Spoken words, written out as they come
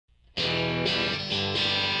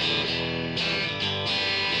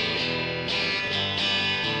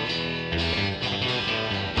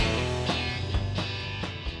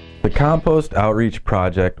Compost Outreach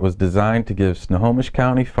Project was designed to give Snohomish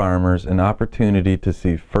County farmers an opportunity to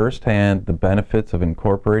see firsthand the benefits of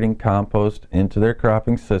incorporating compost into their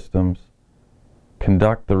cropping systems,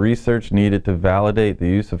 conduct the research needed to validate the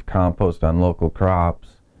use of compost on local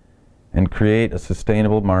crops, and create a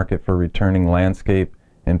sustainable market for returning landscape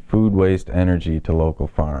and food waste energy to local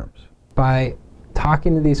farms. By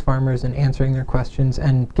talking to these farmers and answering their questions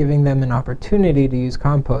and giving them an opportunity to use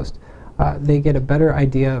compost, they get a better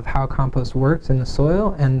idea of how compost works in the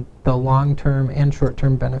soil and the long-term and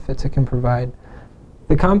short-term benefits it can provide.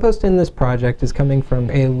 The compost in this project is coming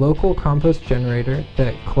from a local compost generator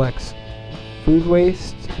that collects food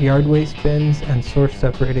waste, yard waste bins, and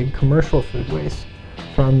source-separated commercial food waste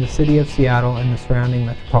from the city of Seattle and the surrounding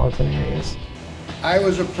metropolitan areas. I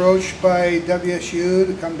was approached by WSU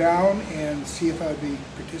to come down and see if I would be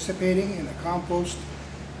participating in a compost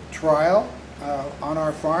trial on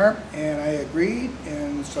our farm, and I agreed,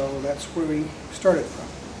 and so that's where we started from.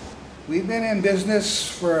 We've been in business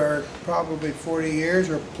for probably 40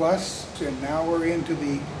 years or plus, and now we're into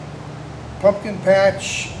the pumpkin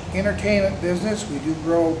patch entertainment business. We do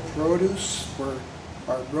grow produce for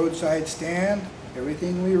our roadside stand.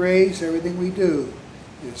 Everything we raise, everything we do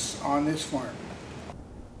is on this farm.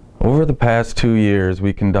 Over the past 2 years,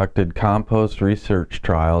 we conducted compost research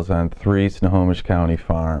trials on 3 Snohomish County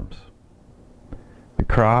farms. The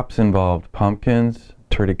crops involved pumpkins,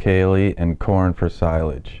 triticale, and corn for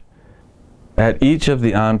silage. At each of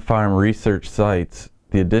the on-farm research sites,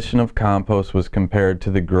 the addition of compost was compared to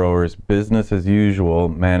the growers' business-as-usual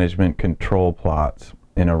management control plots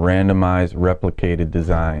in a randomized replicated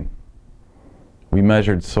design. We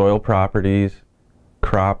measured soil properties,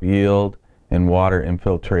 crop yield, and water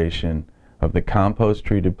infiltration of the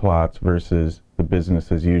compost-treated plots versus the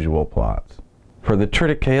business-as-usual plots. For the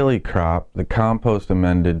triticale crop, the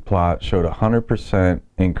compost-amended plot showed a 100%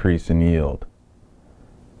 increase in yield.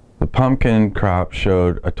 The pumpkin crop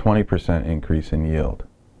showed a 20% increase in yield.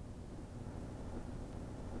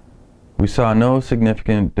 We saw no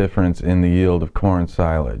significant difference in the yield of corn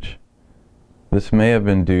silage. This may have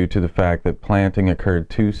been due to the fact that planting occurred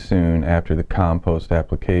too soon after the compost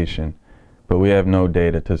application, but we have no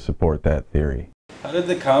data to support that theory. How did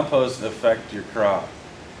the compost affect your crop?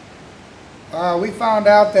 We found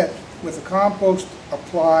out that with the compost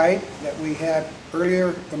applied that we had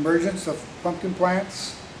earlier emergence of pumpkin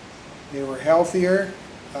plants. They were healthier,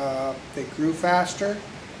 they grew faster,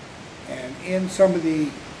 and in some of the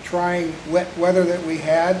trying wet weather that we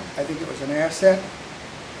had, I think it was an asset.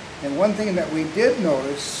 And one thing that we did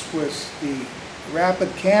notice was the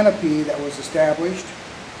rapid canopy that was established,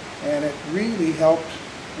 and it really helped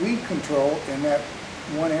weed control in that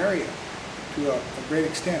one area to a great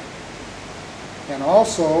extent. And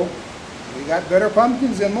also, we got better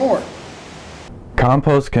pumpkins and more.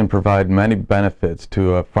 Compost can provide many benefits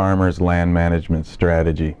to a farmer's land management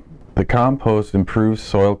strategy. The compost improves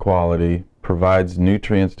soil quality, provides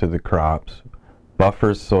nutrients to the crops,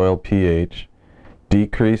 buffers soil pH,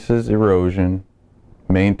 decreases erosion,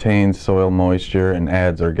 maintains soil moisture, and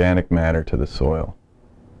adds organic matter to the soil.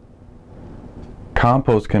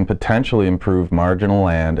 Compost can potentially improve marginal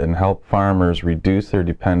land and help farmers reduce their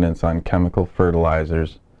dependence on chemical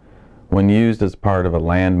fertilizers when used as part of a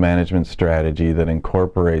land management strategy that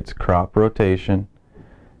incorporates crop rotation,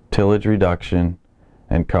 tillage reduction,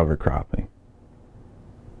 and cover cropping.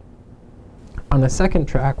 On the second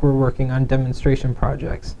track, we're working on demonstration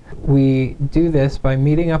projects. We do this by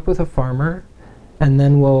meeting up with a farmer, and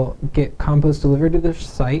then we'll get compost delivered to their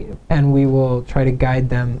site, and we will try to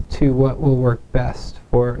guide them to what will work best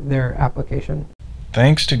for their application.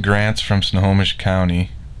 Thanks to grants from Snohomish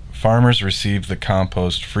County, farmers received the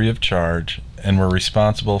compost free of charge and were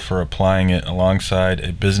responsible for applying it alongside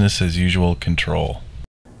a business-as-usual control.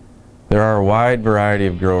 There are a wide variety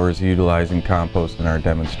of growers utilizing compost in our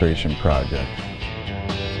demonstration project.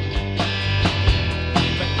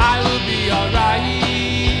 But I will be alright,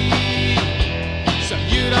 so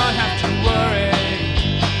you don't have to worry.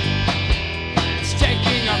 It's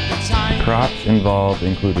taking up the time. Crops involved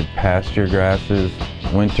included pasture grasses,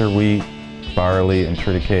 winter wheat, barley and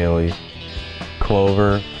triticale,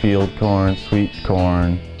 clover, field corn, sweet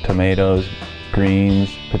corn, tomatoes,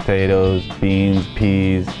 greens, potatoes, beans,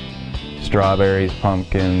 peas, strawberries,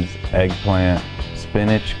 pumpkins, eggplant,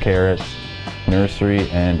 spinach, carrots, nursery,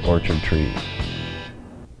 and orchard trees.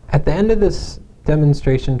 At the end of this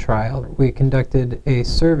demonstration trial, we conducted a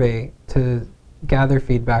survey to gather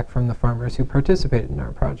feedback from the farmers who participated in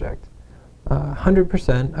our project.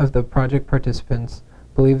 100% of the project participants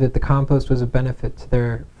believed that the compost was a benefit to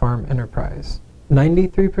their farm enterprise.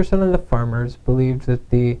 93% of the farmers believed that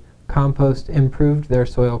the compost improved their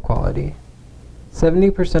soil quality.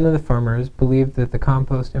 70% of the farmers believed that the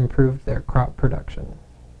compost improved their crop production.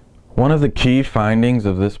 One of the key findings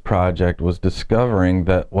of this project was discovering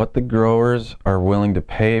that what the growers are willing to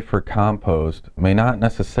pay for compost may not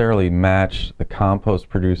necessarily match the compost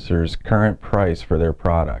producer's current price for their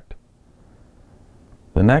product.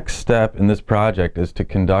 The next step in this project is to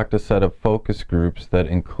conduct a set of focus groups that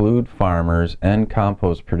include farmers and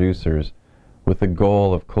compost producers with the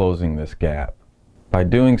goal of closing this gap. By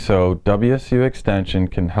doing so, WSU Extension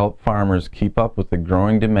can help farmers keep up with the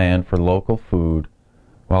growing demand for local food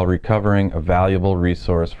while recovering a valuable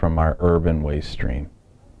resource from our urban waste stream.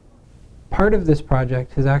 Part of this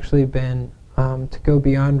project has actually been to go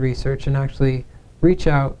beyond research and actually reach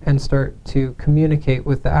out and start to communicate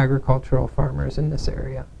with the agricultural farmers in this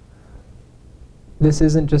area. This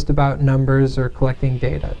isn't just about numbers or collecting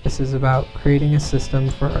data. This is about creating a system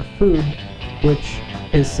for our food which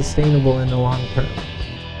is sustainable in the long term.